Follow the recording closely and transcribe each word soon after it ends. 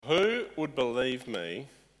would believe me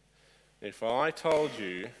if I told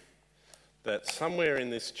you that somewhere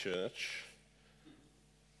in this church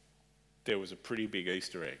there was a pretty big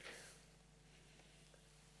Easter egg.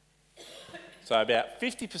 So about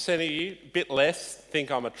 50% of you, a bit less,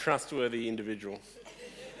 think I'm a trustworthy individual.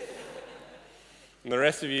 And the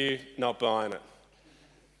rest of you, not buying it.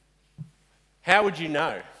 How would you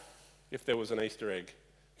know if there was an Easter egg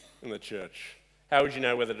in the church? How would you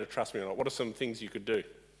know whether to trust me or not? What are some things you could do?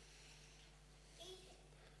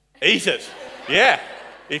 Eat it. Yeah,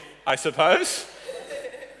 I suppose.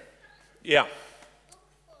 Yeah.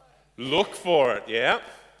 Look for it, yeah.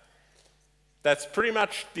 That's pretty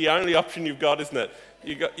much the only option you've got, isn't it?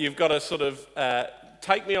 You've got to sort of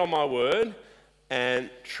take me on my word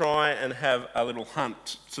and try and have a little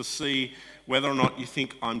hunt to see whether or not you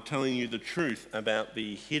think I'm telling you the truth about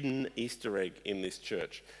the hidden Easter egg in this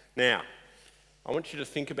church. Now, I want you to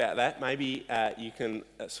think about that. Maybe you can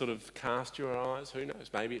sort of cast your eyes. Who knows?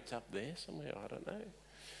 Maybe it's up there somewhere. I don't know.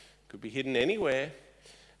 Could be hidden anywhere.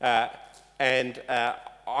 And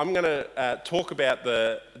I'm going to talk about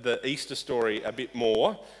the Easter story a bit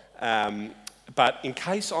more. But in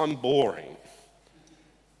case I'm boring,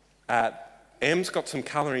 Em's got some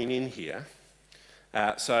colouring in here.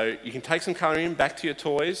 So you can take some colouring in back to your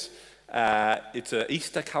toys. It's an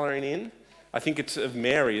Easter colouring in. I think it's of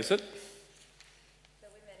Mary, is it?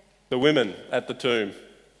 The women at the tomb,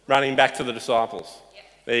 running back to the disciples. Yep.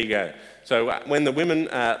 There you go. So when the women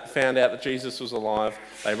found out that Jesus was alive,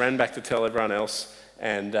 they ran back to tell everyone else,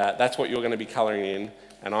 and that's what you're going to be colouring in,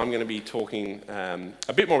 and I'm going to be talking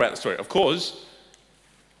a bit more about the story. Of course,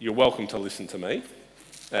 you're welcome to listen to me,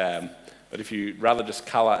 but if you'd rather just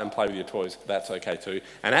colour and play with your toys, that's okay too.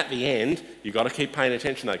 And at the end, you've got to keep paying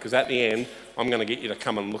attention though, because at the end, I'm going to get you to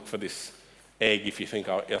come and look for this egg if you think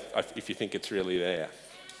it's really there.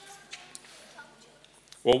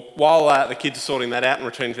 Well, while the kids are sorting that out and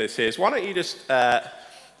returning to their chairs, why don't you just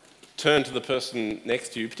turn to the person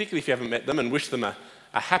next to you, particularly if you haven't met them, and wish them a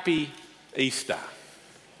happy Easter.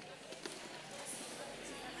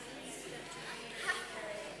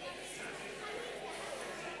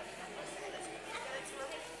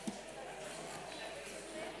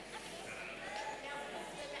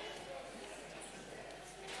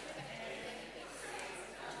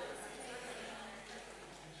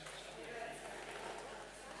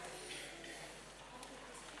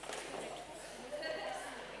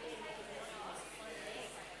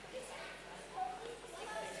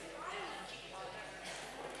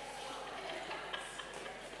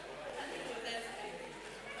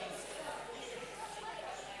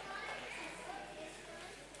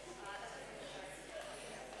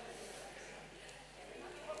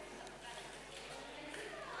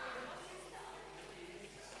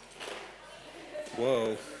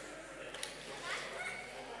 Whoa.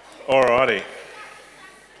 Alrighty.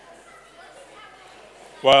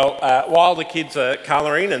 Well, while the kids are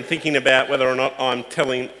colouring and thinking about whether or not I'm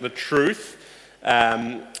telling the truth,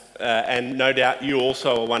 and no doubt you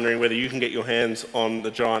also are wondering whether you can get your hands on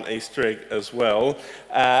the giant Easter egg as well,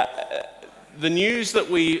 the news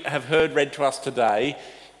that we have heard read to us today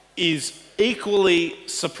is equally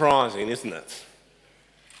surprising, isn't it?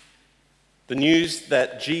 The news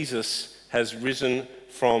that Jesus has risen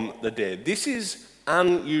from the dead. This is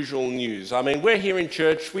unusual news. I mean, we're here in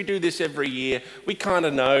church, we do this every year, we kind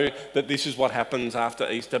of know that this is what happens after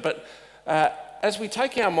Easter, but as we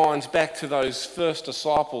take our minds back to those first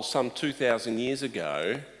disciples some 2,000 years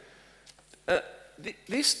ago,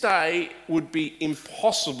 this day would be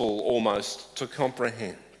impossible almost to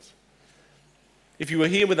comprehend. If you were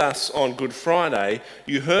here with us on Good Friday,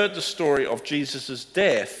 you heard the story of Jesus'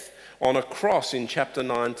 death on a cross in chapter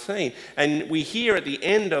 19. And we hear at the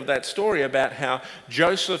end of that story about how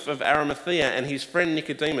Joseph of Arimathea and his friend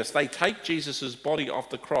Nicodemus, they take Jesus' body off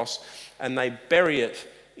the cross and they bury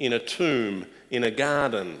it in a tomb, in a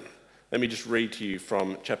garden. Let me just read to you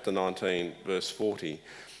from chapter 19, verse 40.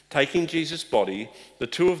 Taking Jesus' body, the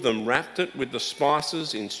two of them wrapped it with the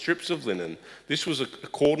spices in strips of linen. This was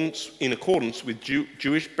in accordance with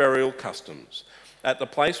Jewish burial customs. At the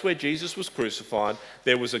place where Jesus was crucified,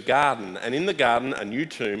 there was a garden, and in the garden a new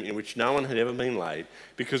tomb in which no one had ever been laid,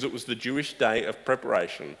 because it was the Jewish day of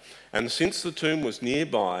preparation. And since the tomb was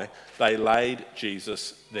nearby, they laid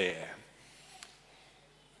Jesus there.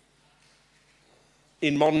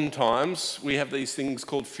 In modern times, we have these things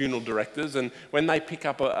called funeral directors, and when they pick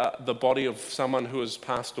up the body of someone who has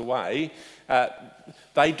passed away,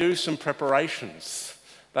 they do some preparations.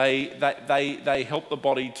 They help the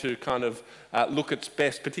body to kind of look its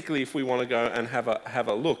best, particularly if we want to go and have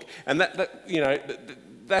a look. And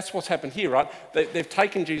that's what's happened here, right? They've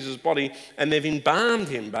taken Jesus' body and they've embalmed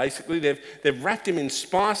him, basically. They've wrapped him in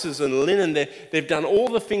spices and linen. They've done all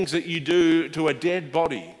the things that you do to a dead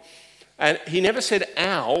body. And he never said,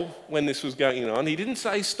 ow, when this was going on. He didn't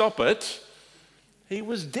say, stop it. He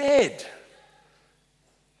was dead.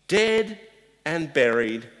 Dead and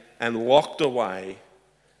buried and locked away.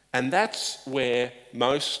 And that's where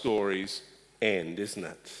most stories end, isn't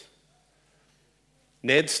it?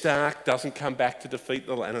 Ned Stark doesn't come back to defeat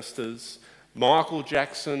the Lannisters. Michael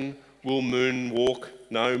Jackson will moonwalk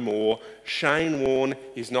no more. Shane Warne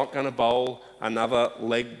is not going to bowl another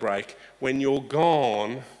leg break. When you're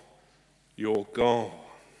gone, you're gone.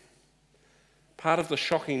 Part of the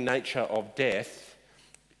shocking nature of death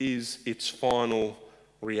is its final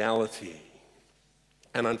reality.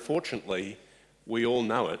 And unfortunately, we all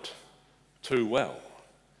know it too well.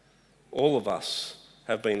 All of us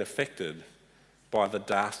have been affected by the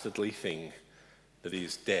dastardly thing that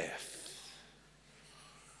is death.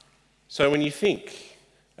 So when you think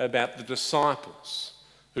about the disciples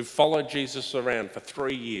who followed Jesus around for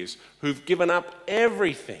 3 years, who've given up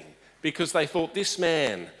everything because they thought this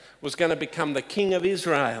man was going to become the king of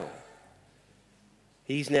Israel,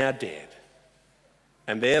 he's now dead.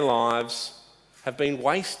 And their lives have been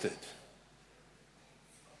wasted.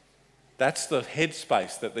 That's the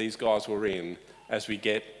headspace that these guys were in as we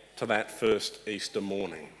get to that first Easter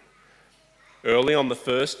morning. Early on the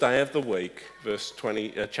first day of the week,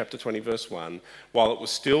 chapter 20, verse 1, while it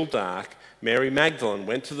was still dark, Mary Magdalene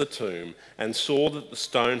went to the tomb and saw that the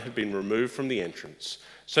stone had been removed from the entrance.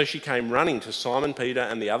 So she came running to Simon Peter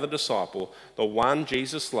and the other disciple, the one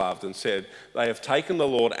Jesus loved, and said, "They have taken the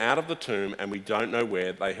Lord out of the tomb and we don't know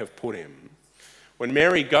where they have put him." When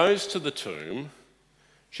Mary goes to the tomb,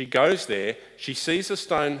 she goes there, she sees the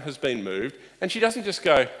stone has been moved, and she doesn't just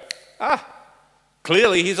go,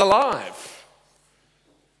 clearly he's alive.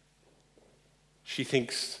 She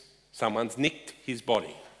thinks someone's nicked his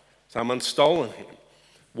body. Someone's stolen him.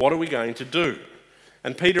 What are we going to do?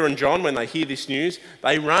 And Peter and John, when they hear this news,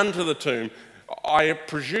 they run to the tomb, I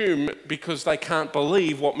presume because they can't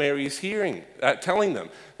believe what Mary is telling them.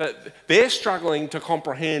 That they're struggling to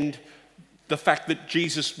comprehend the fact that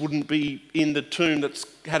Jesus wouldn't be in the tomb that's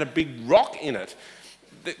had a big rock in it.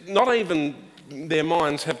 Not even their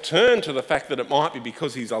minds have turned to the fact that it might be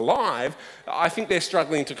because he's alive. I think they're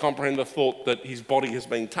struggling to comprehend the thought that his body has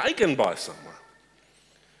been taken by someone.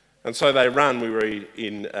 And so they run, we read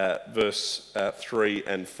in verse 3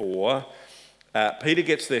 and 4. Peter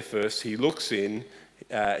gets there first, he looks in,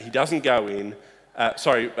 he doesn't go in.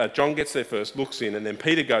 John gets there first, looks in, and then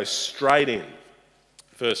Peter goes straight in.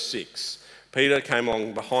 Verse 6. Peter came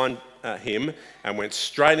along behind him and went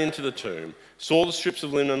straight into the tomb, saw the strips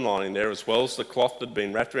of linen lying there, as well as the cloth that had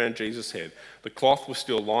been wrapped around Jesus' head. The cloth was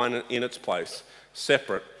still lying in its place,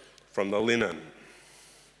 separate from the linen.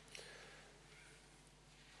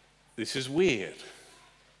 This is weird.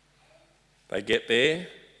 They get there,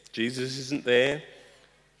 Jesus isn't there,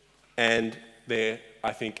 and they're,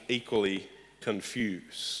 I think, equally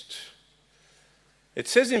confused. It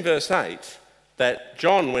says in verse 8 that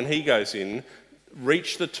John, when he goes in,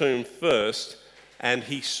 reached the tomb first and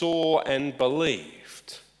he saw and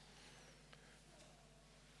believed.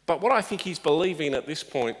 But what I think he's believing at this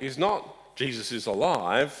point is not Jesus is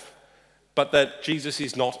alive, but that Jesus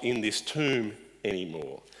is not in this tomb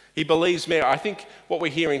anymore. He believes Mary. I think what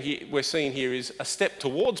we're seeing here is a step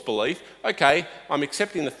towards belief. Okay, I'm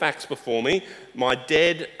accepting the facts before me. My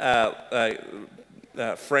dead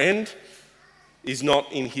friend is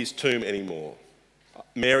not in his tomb anymore.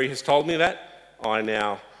 Mary has told me that. I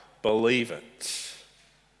now believe it.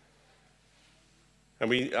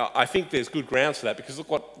 And I think there's good grounds for that, because look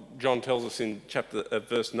what John tells us in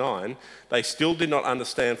verse 9. They still did not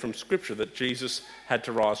understand from Scripture that Jesus had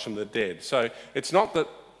to rise from the dead. So it's not that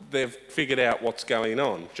they've figured out what's going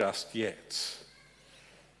on just yet.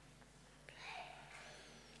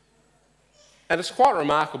 And it's quite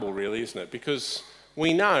remarkable, really, isn't it? Because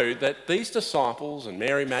we know that these disciples and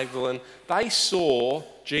Mary Magdalene, they saw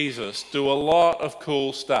Jesus do a lot of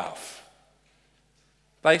cool stuff.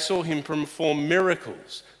 They saw him perform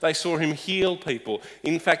miracles. They saw him heal people.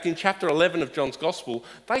 In fact, in chapter 11 of John's Gospel,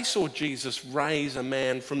 they saw Jesus raise a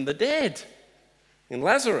man from the dead, in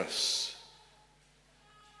Lazarus.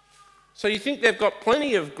 So you think they've got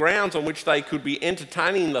plenty of grounds on which they could be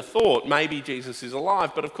entertaining the thought, maybe Jesus is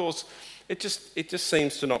alive, but of course, it just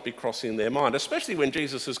seems to not be crossing their mind, especially when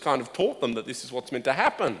Jesus has kind of taught them that this is what's meant to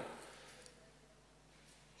happen.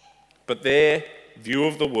 But their view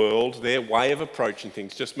of the world, their way of approaching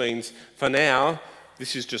things just means, for now,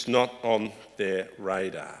 this is just not on their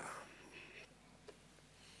radar.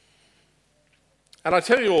 And I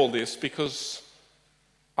tell you all this because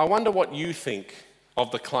I wonder what you think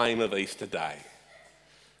of the claim of Easter Day.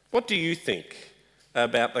 What do you think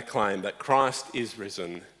about the claim that Christ is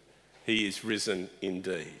risen, he is risen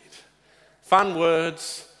indeed? Fun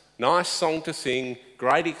words, nice song to sing,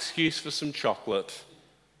 great excuse for some chocolate,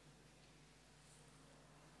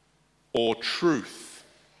 or truth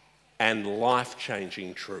and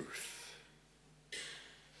life-changing truth?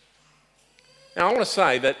 Now, I want to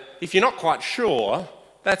say that if you're not quite sure,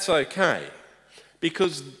 that's okay,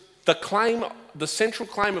 because the central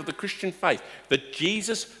claim of the Christian faith, that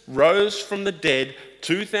Jesus rose from the dead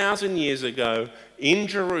 2,000 years ago in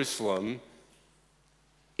Jerusalem,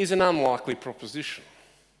 is an unlikely proposition.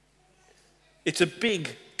 It's a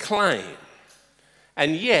big claim,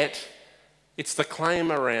 and yet it's the claim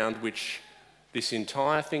around which this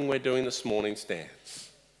entire thing we're doing this morning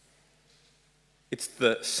stands. It's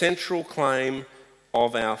the central claim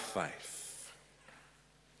of our faith.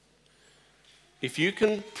 If you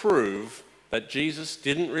can prove that Jesus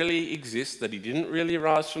didn't really exist, that he didn't really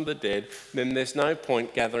rise from the dead, then there's no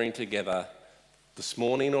point gathering together this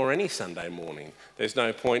morning or any Sunday morning. There's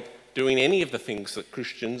no point doing any of the things that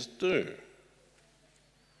Christians do.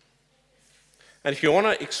 And if you want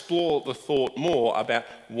to explore the thought more about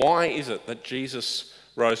why is it that Jesus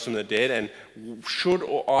rose from the dead and should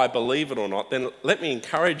I believe it or not, then let me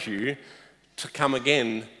encourage you to come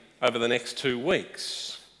again over the next 2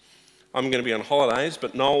 weeks. I'm going to be on holidays,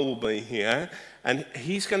 but Noel will be here, and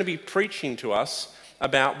he's going to be preaching to us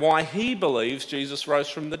about why he believes Jesus rose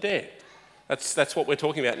from the dead. That's what we're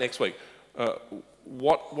talking about next week.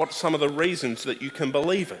 What are some of the reasons that you can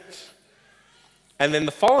believe it? And then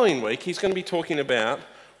the following week, he's going to be talking about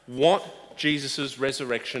what Jesus'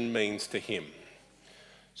 resurrection means to him.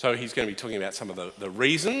 So he's going to be talking about some of the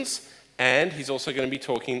reasons, and he's also going to be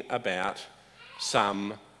talking about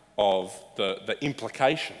some of the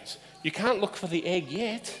implications. You can't look for the egg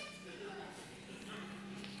yet.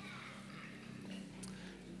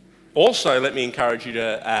 Also, let me encourage you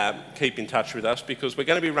to keep in touch with us, because we're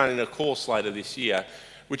going to be running a course later this year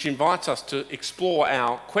which invites us to explore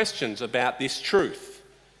our questions about this truth,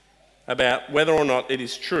 about whether or not it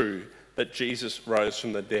is true that Jesus rose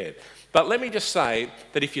from the dead. But let me just say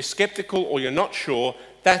that if you're skeptical or you're not sure,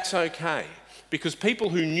 that's okay, because people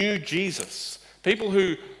who knew Jesus, people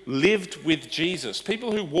who lived with Jesus,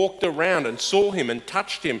 people who walked around and saw him and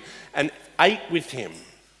touched him and ate with him,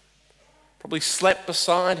 probably slept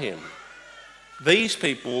beside him. These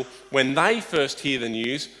people, when they first hear the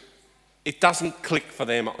news, it doesn't click for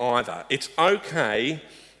them either. It's okay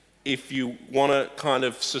if you want to kind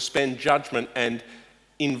of suspend judgment and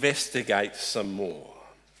investigate some more.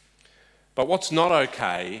 But what's not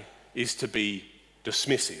okay is to be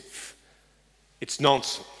dismissive. It's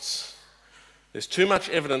nonsense. There's too much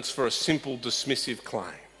evidence for a simple dismissive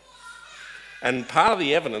claim. And part of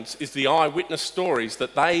the evidence is the eyewitness stories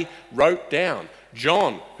that they wrote down.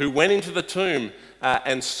 John, who went into the tomb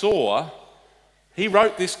and saw, he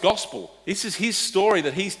wrote this gospel. This is his story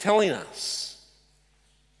that he's telling us.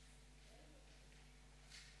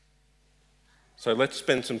 So let's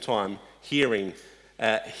spend some time hearing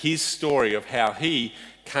his story of how he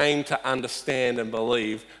came to understand and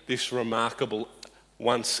believe this remarkable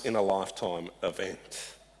once-in-a-lifetime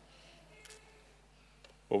event.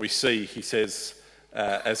 Well, we see, he says,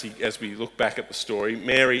 as we look back at the story,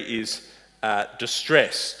 Mary is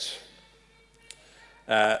distressed.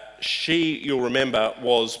 She, you'll remember,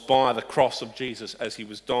 was by the cross of Jesus as he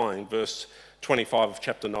was dying, verse 25 of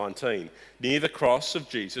chapter 19. Near the cross of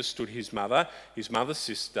Jesus stood his mother's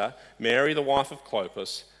sister, Mary the wife of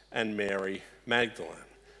Clopas, and Mary Magdalene.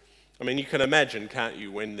 I mean, you can imagine, can't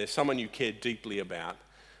you, when there's someone you care deeply about,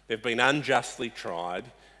 they've been unjustly tried,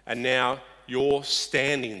 and now you're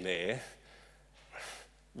standing there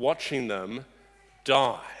watching them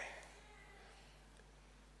die.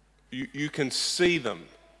 You can see them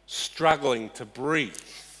struggling to breathe.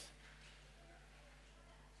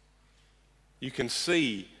 You can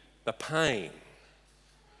see the pain.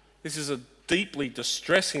 This is a deeply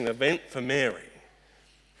distressing event for Mary.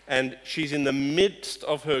 And she's in the midst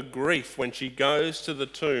of her grief when she goes to the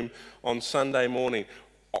tomb on Sunday morning.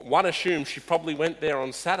 One assumes she probably went there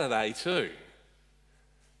on Saturday too,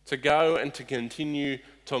 to go and to continue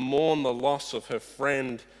to mourn the loss of her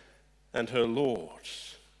friend and her Lord.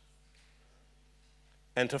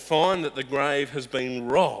 And to find that the grave has been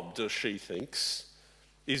robbed, as she thinks,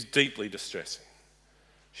 is deeply distressing.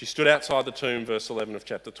 She stood outside the tomb, verse 11 of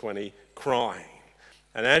chapter 20, crying.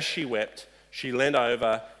 And as she wept, she bent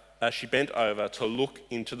over to look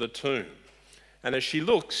into the tomb. And as she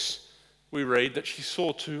looks, we read that she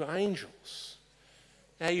saw two angels.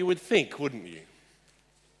 Now you would think, wouldn't you?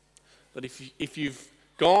 that if you've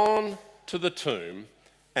gone to the tomb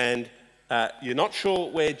and you're not sure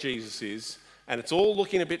where Jesus is, and it's all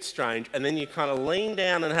looking a bit strange, and then you kind of lean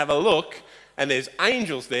down and have a look, and there's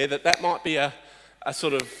angels there, that might be a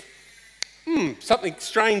sort of, something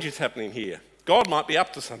strange is happening here. God might be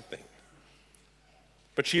up to something.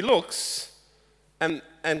 But she looks and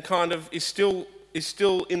kind of is still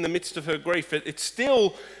in the midst of her grief. It's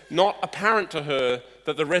still not apparent to her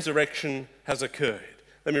that the resurrection has occurred.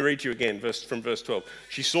 Let me read you again, from verse 12.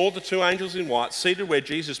 She saw the two angels in white seated where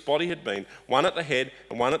Jesus' body had been, one at the head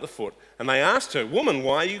and one at the foot. And they asked her, "Woman,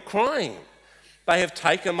 why are you crying?" "They have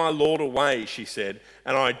taken my Lord away," she said,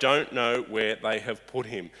 "and I don't know where they have put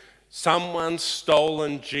him." Someone's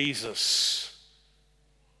stolen Jesus.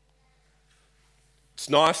 It's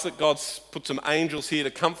nice that God's put some angels here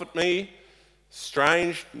to comfort me.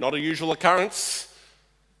 Strange, not a usual occurrence.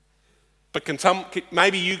 But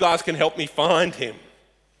maybe you guys can help me find him.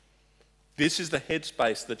 This is the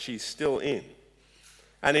headspace that she's still in.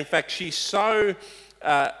 And in fact, she's so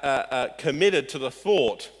committed to the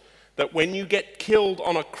thought that when you get killed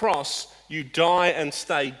on a cross, you die and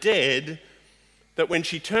stay dead, that when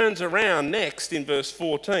she turns around next in verse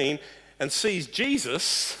 14 and sees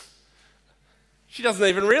Jesus, she doesn't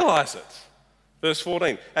even realize it. Verse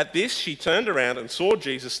 14, at this she turned around and saw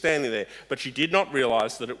Jesus standing there, but she did not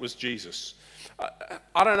realize that it was Jesus.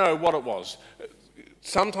 I don't know what it was.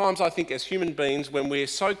 Sometimes I think as human beings, when we're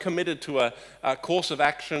so committed to a course of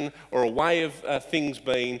action or a way of things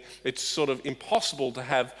being, it's sort of impossible to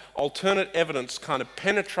have alternate evidence kind of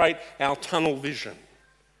penetrate our tunnel vision.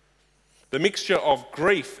 The mixture of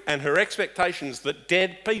grief and her expectations that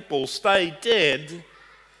dead people stay dead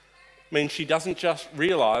means she doesn't just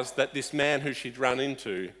realise that this man who she'd run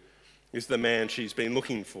into is the man she's been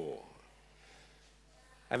looking for.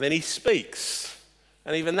 And then he speaks,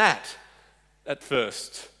 and even that at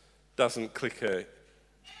first doesn't click her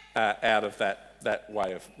out of that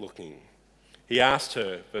way of looking. He asked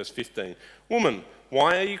her, verse 15, "Woman,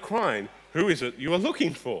 why are you crying? Who is it you are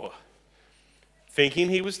looking for?" Thinking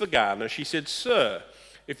he was the gardener, she said, "Sir,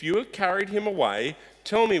 if you have carried him away,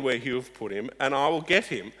 tell me where you have put him, and I will get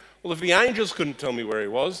him." Well, if the angels couldn't tell me where he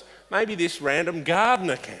was, maybe this random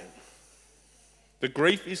gardener can. The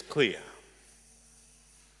grief is clear.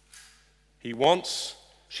 She wants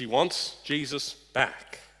Jesus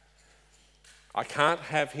back. I can't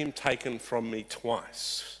have him taken from me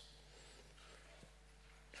twice.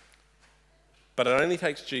 But it only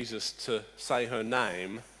takes Jesus to say her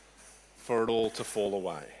name for it all to fall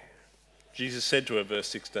away. Jesus said to her, verse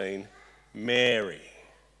 16, "Mary."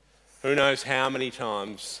 Who knows how many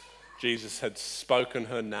times Jesus had spoken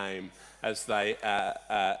her name as they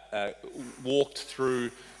walked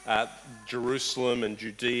through Jerusalem and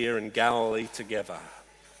Judea and Galilee together.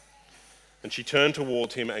 And she turned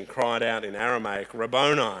towards him and cried out in Aramaic,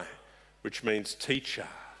 "Rabboni," which means teacher.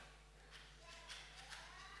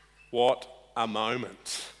 What a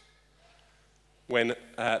moment when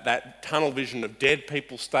that tunnel vision of dead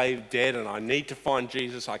people stay dead and I need to find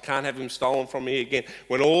Jesus, I can't have him stolen from me again.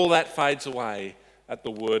 When all that fades away at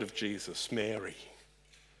the word of Jesus, Mary,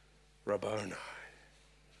 Rabboni.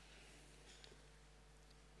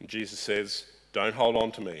 And Jesus says, "Don't hold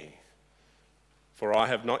on to me, for I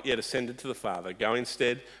have not yet ascended to the Father. Go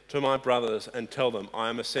instead to my brothers and tell them, I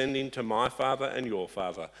am ascending to my Father and your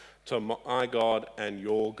Father, to my God and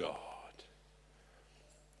your God."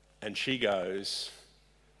 And she goes,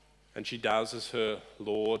 and she does as her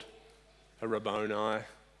Lord, her Rabboni,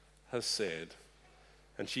 has said.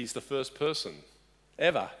 And she's the first person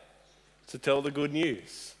ever to tell the good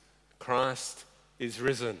news. Christ is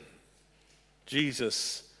risen.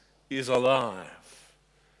 Jesus is alive.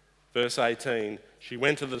 Verse 18, she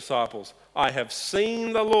went to the disciples, "I have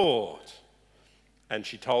seen the Lord." And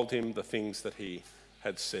she told him the things that he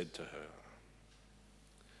had said to her.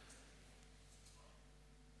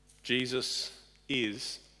 Jesus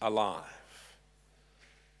is alive.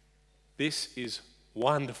 This is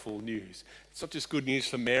wonderful news. It's not just good news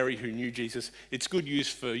for Mary who knew Jesus, it's good news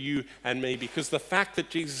for you and me, because the fact that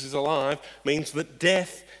Jesus is alive means that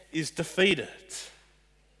death is defeated,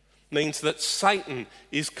 means that Satan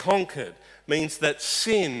is conquered, means that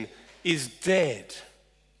sin is dead.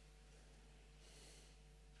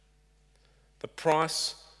 The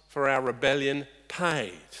price for our rebellion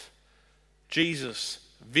paid. Jesus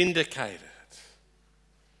vindicated.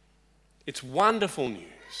 It's wonderful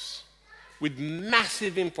news with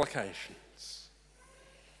massive implications.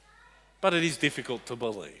 But it is difficult to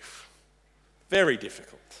believe. Very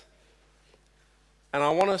difficult. And I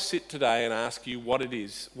want to sit today and ask you what it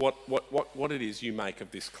is, what it is you make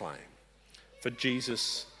of this claim for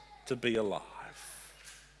Jesus to be alive.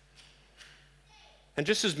 And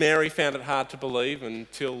just as Mary found it hard to believe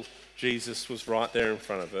until Jesus was right there in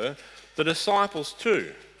front of her, the disciples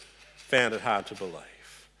too found it hard to believe.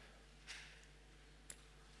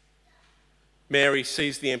 Mary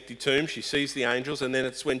sees the empty tomb, she sees the angels, and then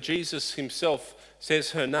it's when Jesus himself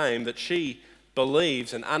says her name that she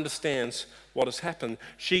believes and understands what has happened.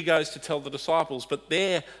 She goes to tell the disciples, but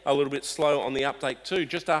they're a little bit slow on the uptake too,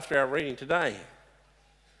 just after our reading today.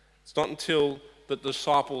 It's not until the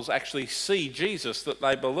disciples actually see Jesus that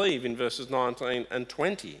they believe in verses 19 and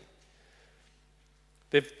 20.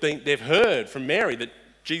 They've heard from Mary that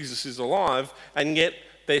Jesus is alive, and yet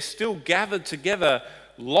they're still gathered together,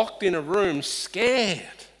 locked in a room,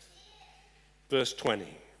 scared. Verse 20.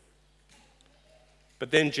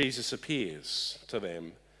 But then Jesus appears to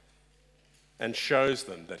them and shows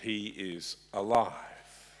them that he is alive.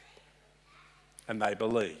 And they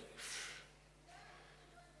believe.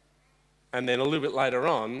 And then a little bit later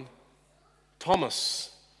on,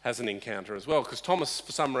 Thomas has an encounter as well, because Thomas,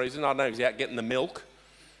 for some reason, I don't know, he's out getting the milk.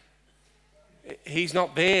 He's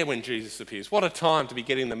not there when Jesus appears. What a time to be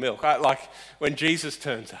getting the milk, right? Like when Jesus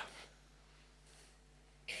turns up.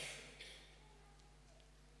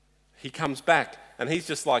 He comes back and he's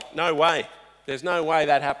just like, no way. There's no way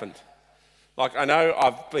that happened. Like, I know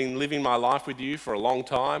I've been living my life with you for a long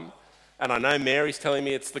time, and I know Mary's telling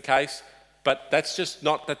me it's the case, but that just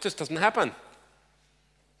doesn't happen.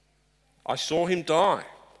 I saw him die.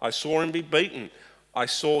 I saw him be beaten. I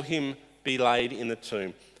saw him be laid in the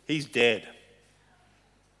tomb. He's dead.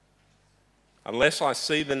 Unless I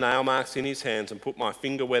see the nail marks in his hands and put my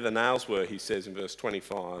finger where the nails were, he says in verse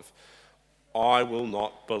 25, I will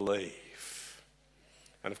not believe.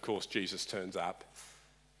 And of course, Jesus turns up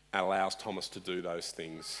and allows Thomas to do those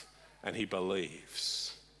things, and he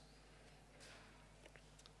believes.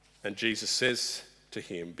 And Jesus says to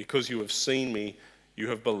him, because you have seen me, you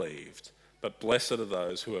have believed, but blessed are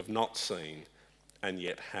those who have not seen and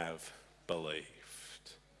yet have believed.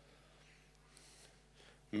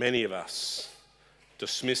 Many of us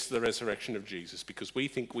dismiss the resurrection of Jesus because we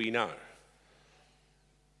think we know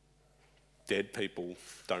dead people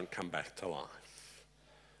don't come back to life.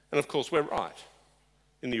 And of course, we're right.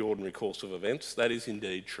 In the ordinary course of events, that is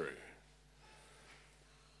indeed true.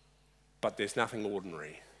 But there's nothing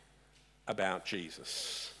ordinary about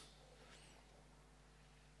Jesus.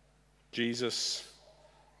 Jesus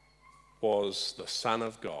was the Son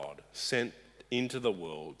of God, sent into the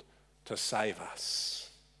world to save us.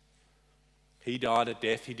 He died a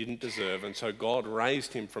death he didn't deserve, and so God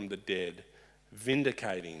raised him from the dead,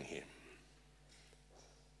 vindicating him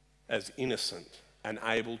as innocent and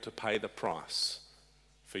able to pay the price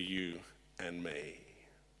for you and me.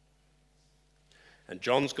 And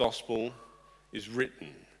John's gospel is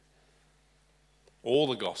written, all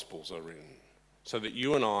the gospels are written, so that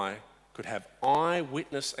you and I could have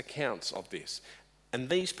eyewitness accounts of this. And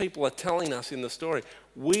these people are telling us in the story,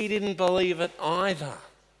 we didn't believe it either.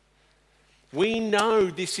 We know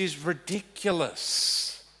this is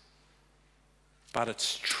ridiculous. But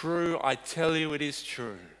it's true, I tell you it is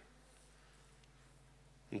true.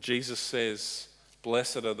 And Jesus says,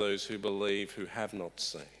 blessed are those who believe who have not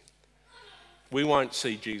seen. We won't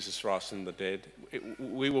see Jesus rise from the dead.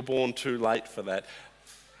 We were born too late for that.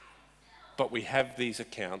 But we have these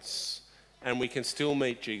accounts, and we can still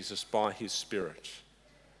meet Jesus by his Spirit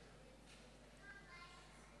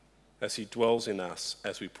as he dwells in us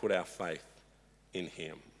as we put our faith in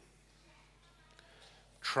him.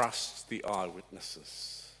 Trust the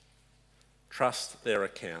eyewitnesses. Trust their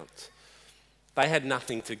account. They had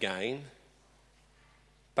nothing to gain.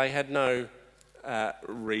 They had no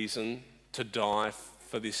reason to die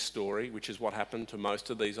for this story, which is what happened to most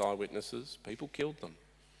of these eyewitnesses. People killed them.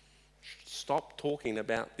 Stop talking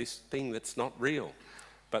about this thing that's not real.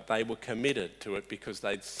 But they were committed to it because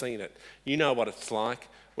they'd seen it. You know what it's like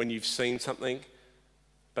when you've seen something,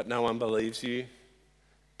 but no one believes you,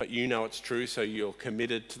 but you know it's true, so you're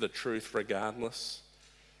committed to the truth regardless.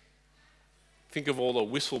 Think of all the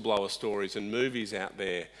whistleblower stories and movies out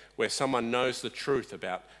there where someone knows the truth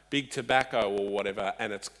about big tobacco or whatever,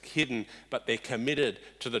 and it's hidden, but they're committed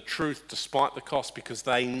to the truth despite the cost because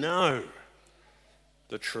they know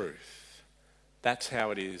the truth. That's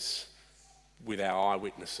how it is with our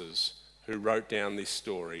eyewitnesses who wrote down this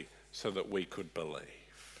story so that we could believe.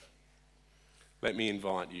 Let me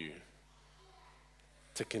invite you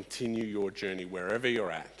to continue your journey wherever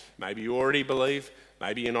you're at. Maybe you already believe,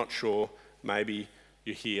 maybe you're not sure, maybe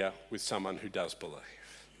you're here with someone who does believe.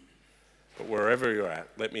 But wherever you're at,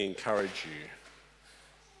 let me encourage you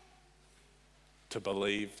to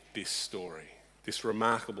believe this story, this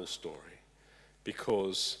remarkable story,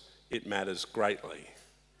 because it matters greatly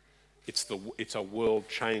it's a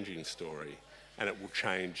world-changing story, and it will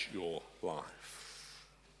change your life.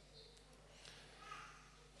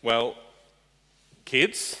 Well,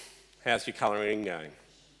 kids, how's your colouring going?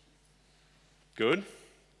 Good?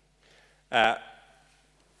 The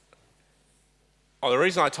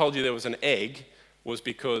reason I told you there was an egg was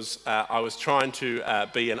because I was trying to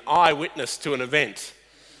be an eyewitness to an event,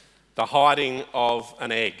 the hiding of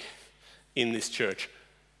an egg in this church.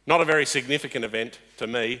 Not a very significant event to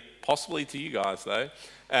me, possibly to you guys though.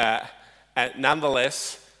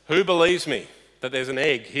 Nonetheless, who believes me that there's an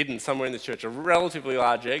egg hidden somewhere in this church? A relatively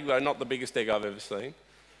large egg, though not the biggest egg I've ever seen.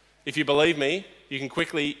 If you believe me, you can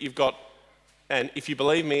quickly, and if you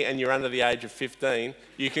believe me and you're under the age of 15,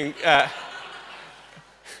 you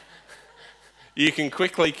can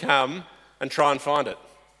quickly come and try and find it.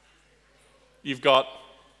 You've got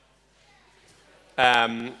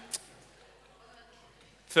 30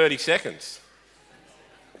 seconds.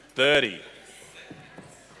 30,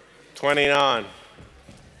 29,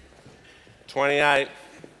 28,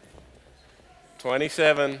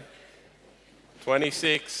 27,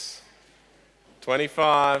 26,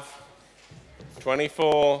 25,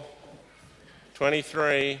 24,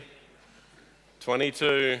 23,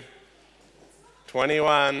 22,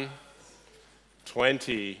 21,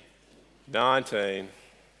 20, 19,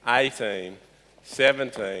 18,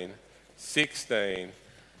 17, 16,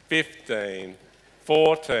 15,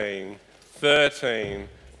 14, 13,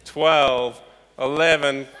 12,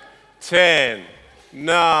 11, 10,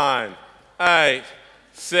 9, 8,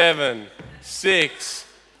 7, 6,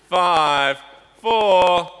 5,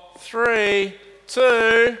 4, 3,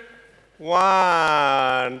 2,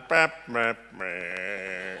 1.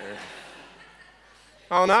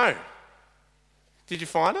 Oh no. Did you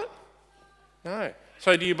find it? No.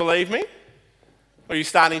 So do you believe me? Or are you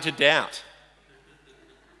starting to doubt?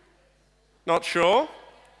 Not sure?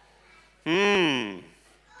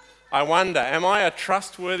 I wonder, am I a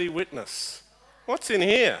trustworthy witness? What's in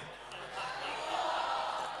here?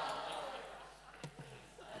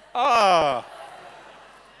 Oh.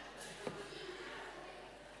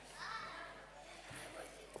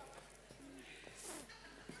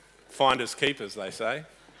 Finders keepers, they say.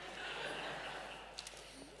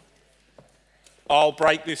 I'll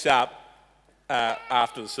break this up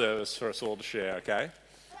after the service for us all to share, okay?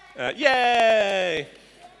 Yay!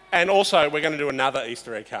 And also, we're going to do another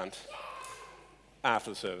Easter egg hunt after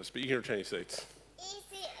the service, but you can return your seats. Easter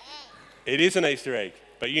egg. It is an Easter egg,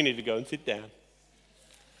 but you need to go and sit down.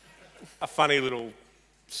 A funny little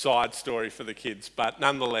side story for the kids, but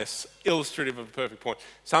nonetheless, illustrative of a perfect point.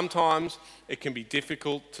 Sometimes it can be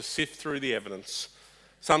difficult to sift through the evidence.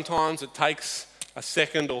 Sometimes it takes a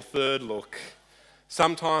second or third look.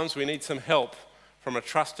 Sometimes we need some help from a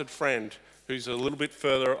trusted friend who's a little bit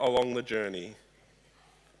further along the journey.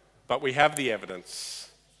 But we have the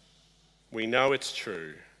evidence. We know it's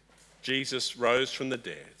true. Jesus rose from the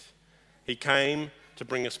dead. He came to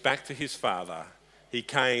bring us back to his Father. He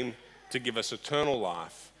came to give us eternal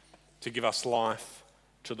life, to give us life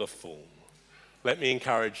to the full. Let me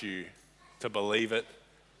encourage you to believe it,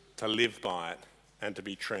 to live by it, and to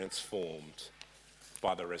be transformed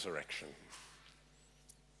by the resurrection.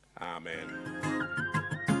 Amen.